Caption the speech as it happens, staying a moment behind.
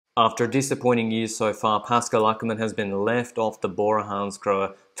After a disappointing year so far, Pascal Ackermann has been left off the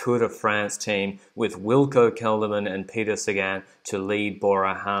Bora-Hansgrohe Tour de France team with Wilco Kelderman and Peter Sagan to lead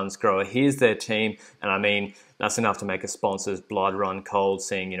Bora-Hansgrohe. Here's their team, and I mean, that's enough to make a sponsor's blood run cold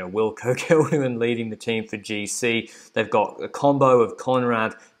seeing, Wilco Kelderman leading the team for GC. They've got a combo of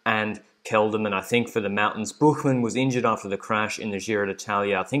Conrad and Kelderman, I think, for the mountains. Buchmann was injured after the crash in the Giro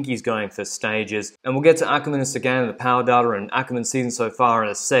d'Italia. I think he's going for stages. And we'll get to Ackermann and Sagan and the power data and Ackermann's season so far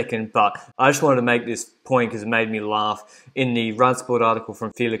in a second, but I just wanted to make this point because it made me laugh. In the Radsport article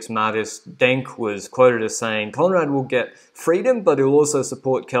from Felix Matis, Denk was quoted as saying, Conrad will get freedom, but he'll also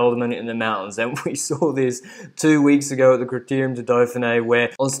support Kelderman in the mountains. And we saw this 2 weeks ago at the Criterium de Dauphiné, where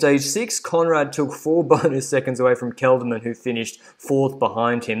on stage 6, Conrad took 4 bonus seconds away from Kelderman, who finished 4th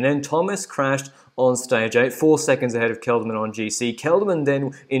behind him. Then Thomas crashed on stage 8, 4 seconds ahead of Kelderman on GC. Kelderman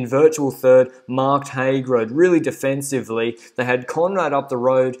then, in virtual 3rd, marked Hague Road really defensively. They had Conrad up the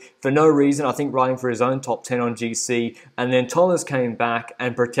road for no reason, I think riding for his own top 10 on GC, and then Thomas came back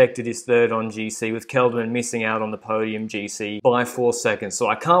and protected his 3rd on GC, with Kelderman missing out on the podium GC by 4 seconds. So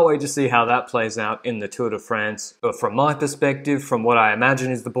I can't wait to see how that plays out in the Tour de France. But from my perspective, from what I imagine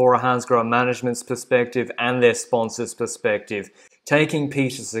is the Bora-Hansgrohe management's perspective and their sponsor's perspective, taking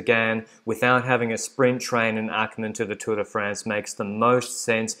Peter Sagan without having a sprint train and Ackermann to the Tour de France makes the most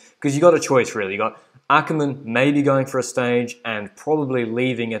sense, because you got a choice really. You got Ackermann maybe going for a stage and probably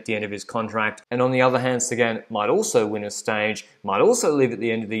leaving at the end of his contract. And on the other hand, Sagan might also win a stage, might also leave at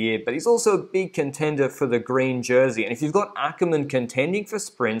the end of the year, but he's also a big contender for the green jersey. And if you've got Ackermann contending for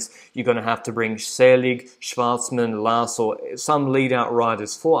sprints, you're going to have to bring Selig, Schwarzman, Lars, or some lead-out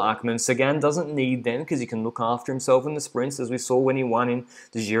riders for Ackermann. Sagan doesn't need them because he can look after himself in the sprints, as we saw when he won in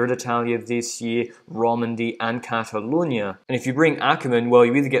the Giro d'Italia this year, Romandy and Catalunya. And if you bring Ackermann, well,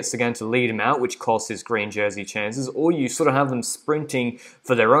 you either get Sagan to lead him out, which costs his green jersey chances, or you sort of have them sprinting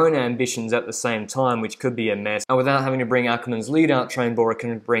for their own ambitions at the same time, which could be a mess. And without having to bring Ackermann's lead-out train, Bora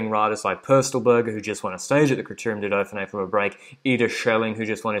can bring riders like Pöstelberger, who just won a stage at the Criterium de Dauphiné from a break, Ida Schelling, who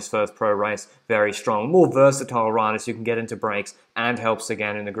just won his first pro race, very strong, more versatile riders who can get into breaks and help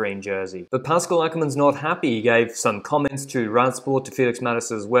Sagan in the green jersey. But Pascal Ackermann's not happy. He gave some comments to Radsport, to Felix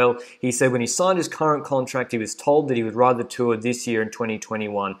Matis as well. He said when he signed his current contract, he was told that he would ride the Tour this year in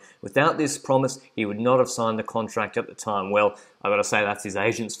 2021. Without this promise, he would not have signed the contract at the time. Well, I gotta say that's his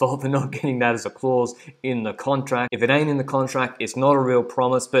agent's fault for not getting that as a clause in the contract. If it ain't in the contract, it's not a real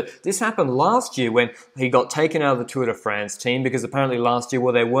promise. But this happened last year when he got taken out of the Tour de France team, because apparently last year,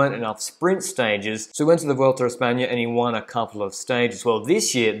 well, there weren't enough sprint stages. So he went to the Vuelta a España and he won a couple of stages. Well,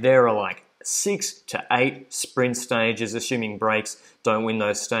 this year there are like 6 to 8 sprint stages, assuming breaks don't win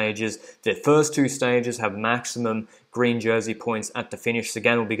those stages. The first 2 stages have maximum green jersey points at the finish.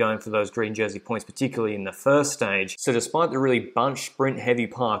 Sagan will be going for those green jersey points, particularly in the first stage. So despite the really bunch sprint heavy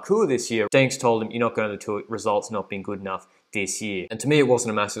parkour this year, Denk's told him, you're not going to the Tour, results not being good enough this year. And to me, it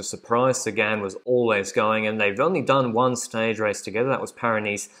wasn't a massive surprise. Sagan was always going, and they've only done 1 stage race together. That was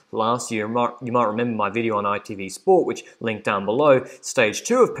Paris-Nice last year. You might remember my video on ITV Sport, which linked down below. Stage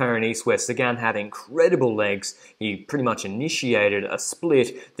 2 of Paris-Nice, where Sagan had incredible legs. He pretty much initiated a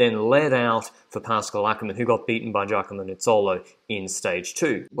split, then led out for Pascal Ackermann, who got beaten by Giacomo Nizzolo in stage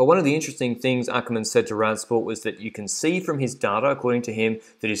 2. But one of the interesting things Ackermann said to Radsport was that you can see from his data, according to him,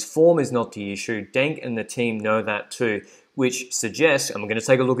 that his form is not the issue. Denk and the team know that too, which suggests, and we're going to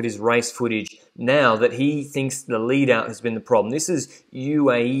take a look at his race footage now, that he thinks the lead out has been the problem. This is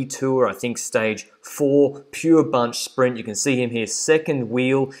UAE Tour, I think stage 4, pure bunch sprint. You can see him here, 2nd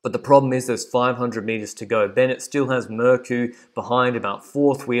wheel, but the problem is there's 500 meters to go. Bennett still has Mercu behind, about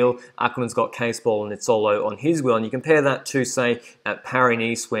 4th wheel. Ackermann's got Caseball and Nizzolo on his wheel, and you compare that to, say, at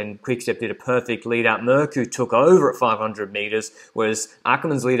Paris-Nice when Quickstep did a perfect lead out. Mercu took over at 500 meters, whereas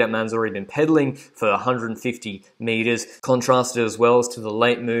Ackermann's lead out man's already been pedaling for 150 meters. Contrasted as well as to the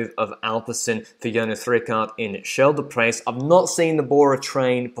late move of Alpecin for Jonas Rickard in Scheldeprijs. I've not seen the Bora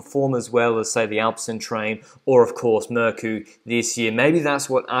train perform as well as, say, the Alpecin train or, of course, Mercu this year. Maybe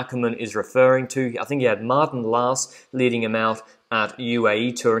that's what Ackermann is referring to. I think he had Martin Lars leading him out at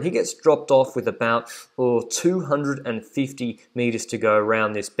UAE Tour, and he gets dropped off with about 250 meters to go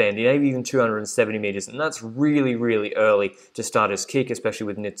around this bend, maybe even 270 meters, and that's really, really early to start his kick, especially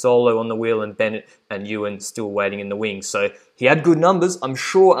with Nizzolo on the wheel and Bennett and Ewan still waiting in the wings. So he had good numbers. I'm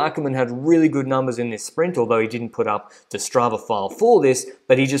sure Ackermann had really good numbers in this sprint, although he didn't put up the Strava file for this,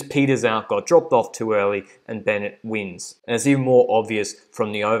 but he just peters out, got dropped off too early, and Bennett wins. And it's even more obvious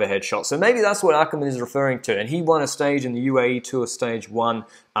from the overhead shot. So maybe that's what Ackermann is referring to, and he won a stage in the UAE Tour Stage 1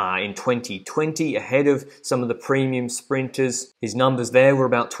 in 2020, ahead of some of the premium sprinters. His numbers there were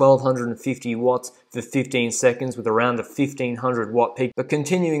about 1250 watts for 15 seconds with around a 1500 watt peak. But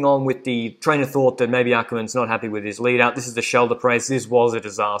continuing on with the train of thought that maybe Ackermann's not happy with his lead out, this is the Scheldep race. This was a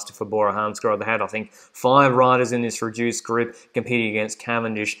disaster for Bora-Hansgrohe. They had, I think, 5 riders in this reduced group competing against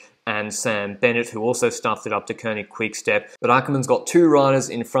Cavendish and Sam Bennett, who also stuffed it up to Koenig Quick-Step. But Ackermann's got 2 riders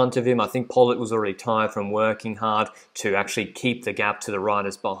in front of him. I think Pollitt was already tired from working hard to actually keep the gap to the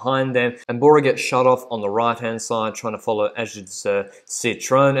riders behind them. And Bora gets shut off on the right-hand side, trying to follow Agid's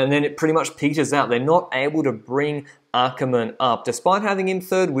Citroën, and then it pretty much peters out. They're not able to bring Ackermann up. Despite having him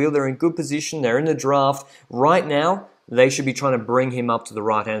third wheel, they're in good position. They're in the draft. Right now, they should be trying to bring him up to the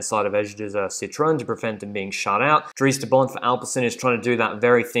right-hand side of Agid's Citroën to prevent him being shut out. Dries de Bont for Alpecin is trying to do that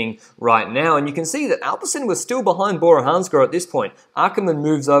very thing right now, and you can see that Alpecin was still behind Bora-Hansgrohe at this point. Ackermann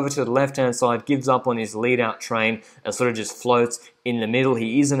moves over to the left-hand side, gives up on his lead-out train, and sort of just floats in the middle.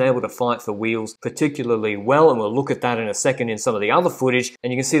 He isn't able to fight for wheels particularly well, and we'll look at that in a second in some of the other footage.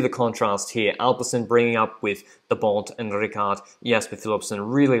 And you can see the contrast here. Alpecin bringing up with de Bont and Ricard Jasper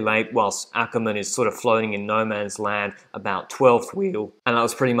Philipsen really late, whilst Ackermann is sort of floating in no man's land about 12th wheel. And that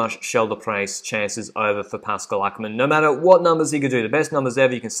was pretty much Scheldep race, chances over for Pascal Ackermann. No matter what numbers he could do, the best numbers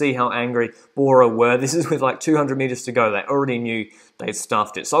ever, you can see how angry Bora were. This is with like 200 meters to go. They already knew they'd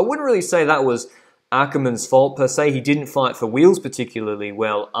stuffed it. So I wouldn't really say that was Ackermann's fault per se. He didn't fight for wheels particularly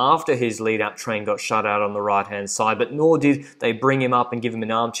well after his lead-out train got shut out on the right-hand side, but nor did they bring him up and give him an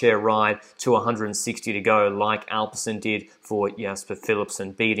armchair ride to 160 to go like Alpecin did for Jasper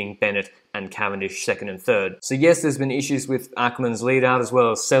Philipsen, beating Bennett and Cavendish second and third. So yes, there's been issues with Ackermann's lead-out, as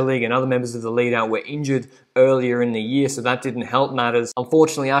well as Selig and other members of the lead-out were injured earlier in the year, so that didn't help matters.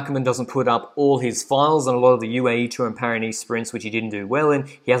 Unfortunately, Ackermann doesn't put up all his files on a lot of the UAE Tour and Paris-Nice sprints, which he didn't do well in.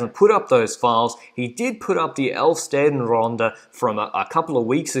 He hasn't put up those files. He did put up the Elfsteden Ronde from a couple of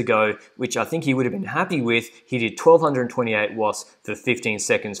weeks ago, which I think he would have been happy with. He did 1228 watts for 15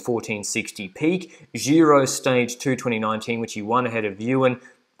 seconds, 1460 peak. Giro Stage 2 2019, which he won ahead of Ewan.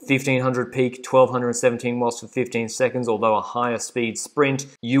 1500 peak, 1217 watts for 15 seconds, although a higher speed sprint.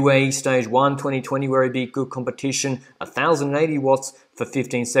 UAE Stage 1 2020, where he beat good competition, 1080 watts for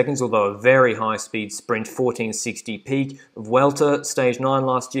 15 seconds, although a very high speed sprint, 1460 peak. Vuelta Stage 9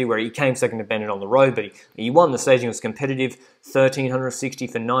 last year, where he came second to Bennett on the road, but he won the staging, was competitive, 1360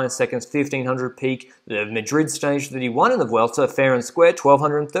 for 9 seconds, 1500 peak. The Madrid stage that he won in the Vuelta, fair and square,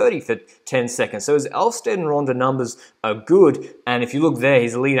 1230 for 10 seconds. So his Elfsteden Ronde numbers are good, and if you look there,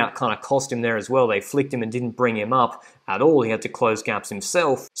 his lead out kind of cost him there as well. They flicked him and didn't bring him up at all. He had to close gaps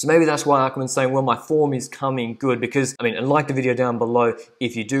himself. So maybe that's why Ackermann's saying, well, my form is coming good, because, I mean, and like the video down below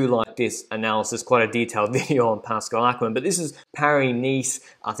if you do like this analysis, quite a detailed video on Pascal Ackermann. But this is Paris-Nice,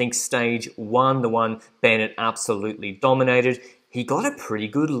 I think stage 1, the one Bennett absolutely dominated. He got a pretty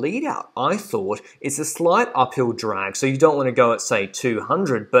good lead out, I thought. It's a slight uphill drag, so you don't want to go at, say,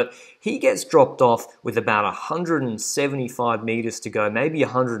 200, but he gets dropped off with about 175 meters to go, maybe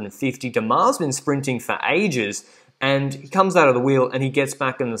 150. Demar's been sprinting for ages, and he comes out of the wheel and he gets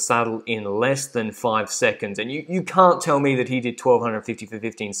back in the saddle in less than 5 seconds. And you can't tell me that he did 1250 for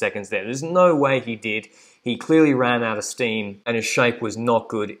 15 seconds there. There's no way he did. He clearly ran out of steam and his shape was not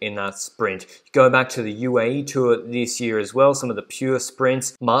good in that sprint. Go back to the UAE Tour this year as well, some of the pure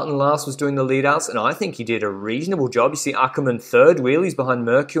sprints. Martin Lars was doing the lead-outs, and I think he did a reasonable job. You see Ackermann third wheel, he's behind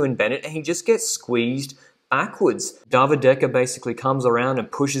Mercu and Bennett, and he just gets squeezed backwards. David Decker basically comes around and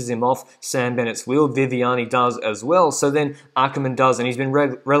pushes him off Sam Bennett's wheel. Viviani does as well. So then Ackermann does, and he's been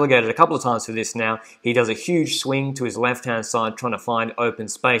relegated a couple of times for this now. He does a huge swing to his left-hand side trying to find open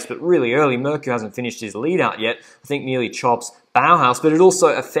space, but really early. Mercu hasn't finished his lead out yet. I think nearly chops Bauhaus, but it also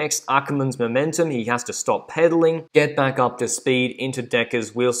affects Ackermann's momentum. He has to stop pedaling, get back up to speed into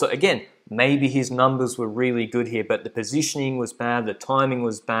Decker's wheel. So again, maybe his numbers were really good here, but the positioning was bad, the timing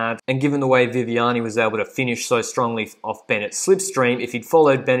was bad, and given the way Viviani was able to finish so strongly off Bennett's slipstream, if he'd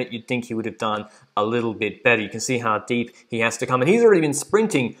followed Bennett, you'd think he would have done a little bit better. You can see how deep he has to come, and he's already been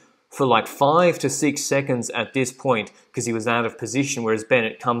sprinting for like 5 to 6 seconds at this point because he was out of position, whereas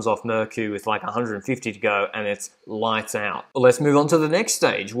Bennett comes off Mercu with like 150 to go and it's lights out. Well, let's move on to the next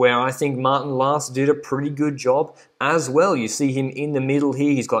stage, where I think Martin Lars did a pretty good job as well. You see him in the middle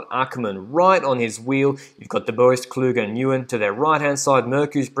here. He's got Ackermann right on his wheel. You've got De Boist, Kluger and Ewan to their right-hand side.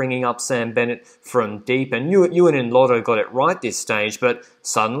 Mercu's bringing up Sam Bennett from deep, and Ewan and Lotto got it right this stage, but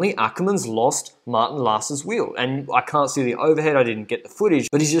suddenly Ackermann's lost Martin Lars's wheel, and I can't see the overhead. I didn't get the footage,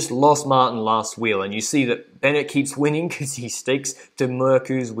 but he's just lost Martin Lars's wheel, and you see that Bennett keeps winning because he sticks to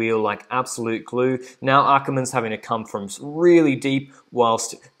Merku's wheel like absolute glue. Now Ackermann's having to come from really deep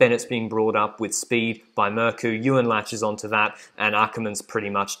whilst Bennett's being brought up with speed by Merku. Ewan latches onto that and Ackermann's pretty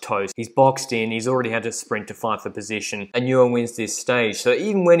much toast. He's boxed in, he's already had to sprint to fight for position, and Ewan wins this stage. So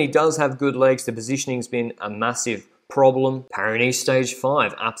even when he does have good legs, the positioning's been a massive problem. Paris stage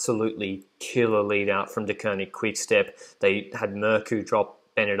 5, absolutely killer lead out from De Koning Quick-Step. They had Merku drop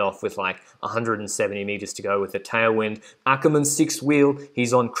Bennett off with like 170 meters to go with a tailwind. Ackermann's 6th wheel,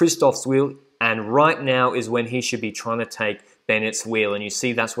 he's on Christoph's wheel, and right now is when he should be trying to take Bennett's wheel, and you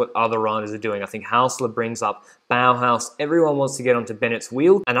see that's what other riders are doing. I think Hausler brings up Bauhaus. Everyone wants to get onto Bennett's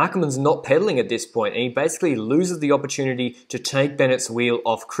wheel, and Ackermann's not pedaling at this point, and he basically loses the opportunity to take Bennett's wheel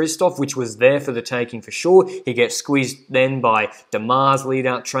off Christoph, which was there for the taking for sure. He gets squeezed then by Demar's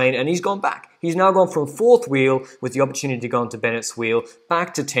lead-out train, and he's gone back. He's now gone from 4th wheel with the opportunity to go onto Bennett's wheel,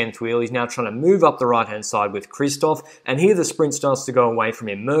 back to 10th wheel. He's now trying to move up the right-hand side with Christoph, and here the sprint starts to go away from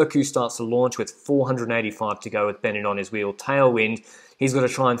him. Merku starts to launch with 485 to go with Bennett on his wheel, tailwind. He's got to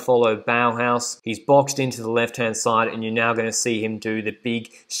try and follow Bauhaus. He's boxed into the left-hand side, and you're now going to see him do the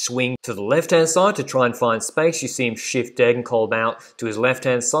big swing to the left-hand side to try and find space. You see him shift Degenkolb out to his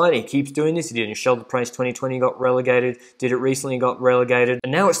left-hand side. He keeps doing this. He did it in Shelter Price 2020, got relegated. Did it recently, got relegated.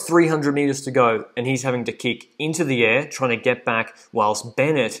 And now it's 300 meters to go, and he's having to kick into the air, trying to get back, whilst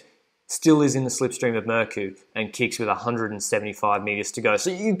Bennett still is in the slipstream of Merku and kicks with 175 meters to go. So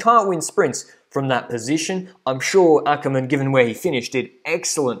you can't win sprints from that position. I'm sure Ackermann, given where he finished, did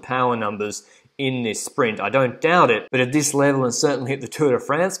excellent power numbers in this sprint. I don't doubt it, but at this level, and certainly at the Tour de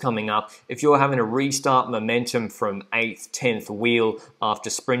France coming up, if you're having to restart momentum from 8th, 10th wheel after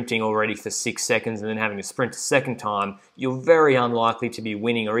sprinting already for 6 seconds and then having to sprint a second time, you're very unlikely to be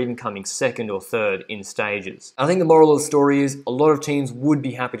winning or even coming 2nd or 3rd in stages. I think the moral of the story is a lot of teams would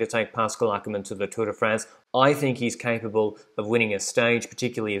be happy to take Pascal Ackermann to the Tour de France. I think he's capable of winning a stage,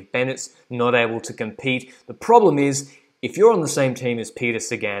 particularly if Bennett's not able to compete. The problem is, if you're on the same team as Peter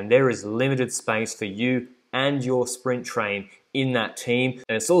Sagan, there is limited space for you and your sprint train in that team.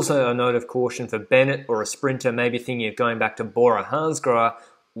 And it's also a note of caution for Bennett or a sprinter maybe thinking of going back to Bora-Hansgrohe.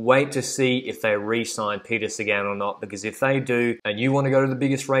 Wait to see if they re-sign Peter Sagan or not, because if they do, and you want to go to the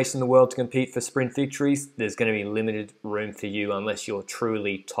biggest race in the world to compete for sprint victories, there's going to be limited room for you unless you're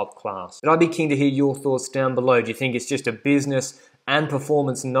truly top class. But I'd be keen to hear your thoughts down below. Do you think it's just a business and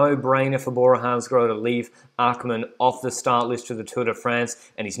performance no-brainer for Bora-Hansgrohe to leave Ackermann off the start list for the Tour de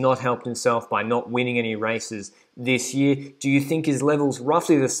France, and he's not helped himself by not winning any races this year? Do you think his level's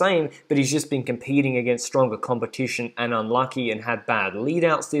roughly the same, but he's just been competing against stronger competition and unlucky and had bad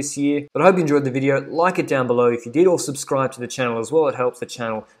lead-outs this year? But I hope you enjoyed the video. Like it down below if you did, or subscribe to the channel as well. It helps the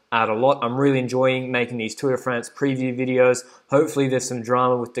channel out a lot. I'm really enjoying making these Tour de France preview videos. Hopefully there's some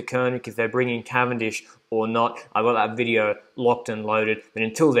drama with De Koning if they're bringing Cavendish or not. I've got that video locked and loaded. But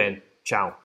until then, ciao.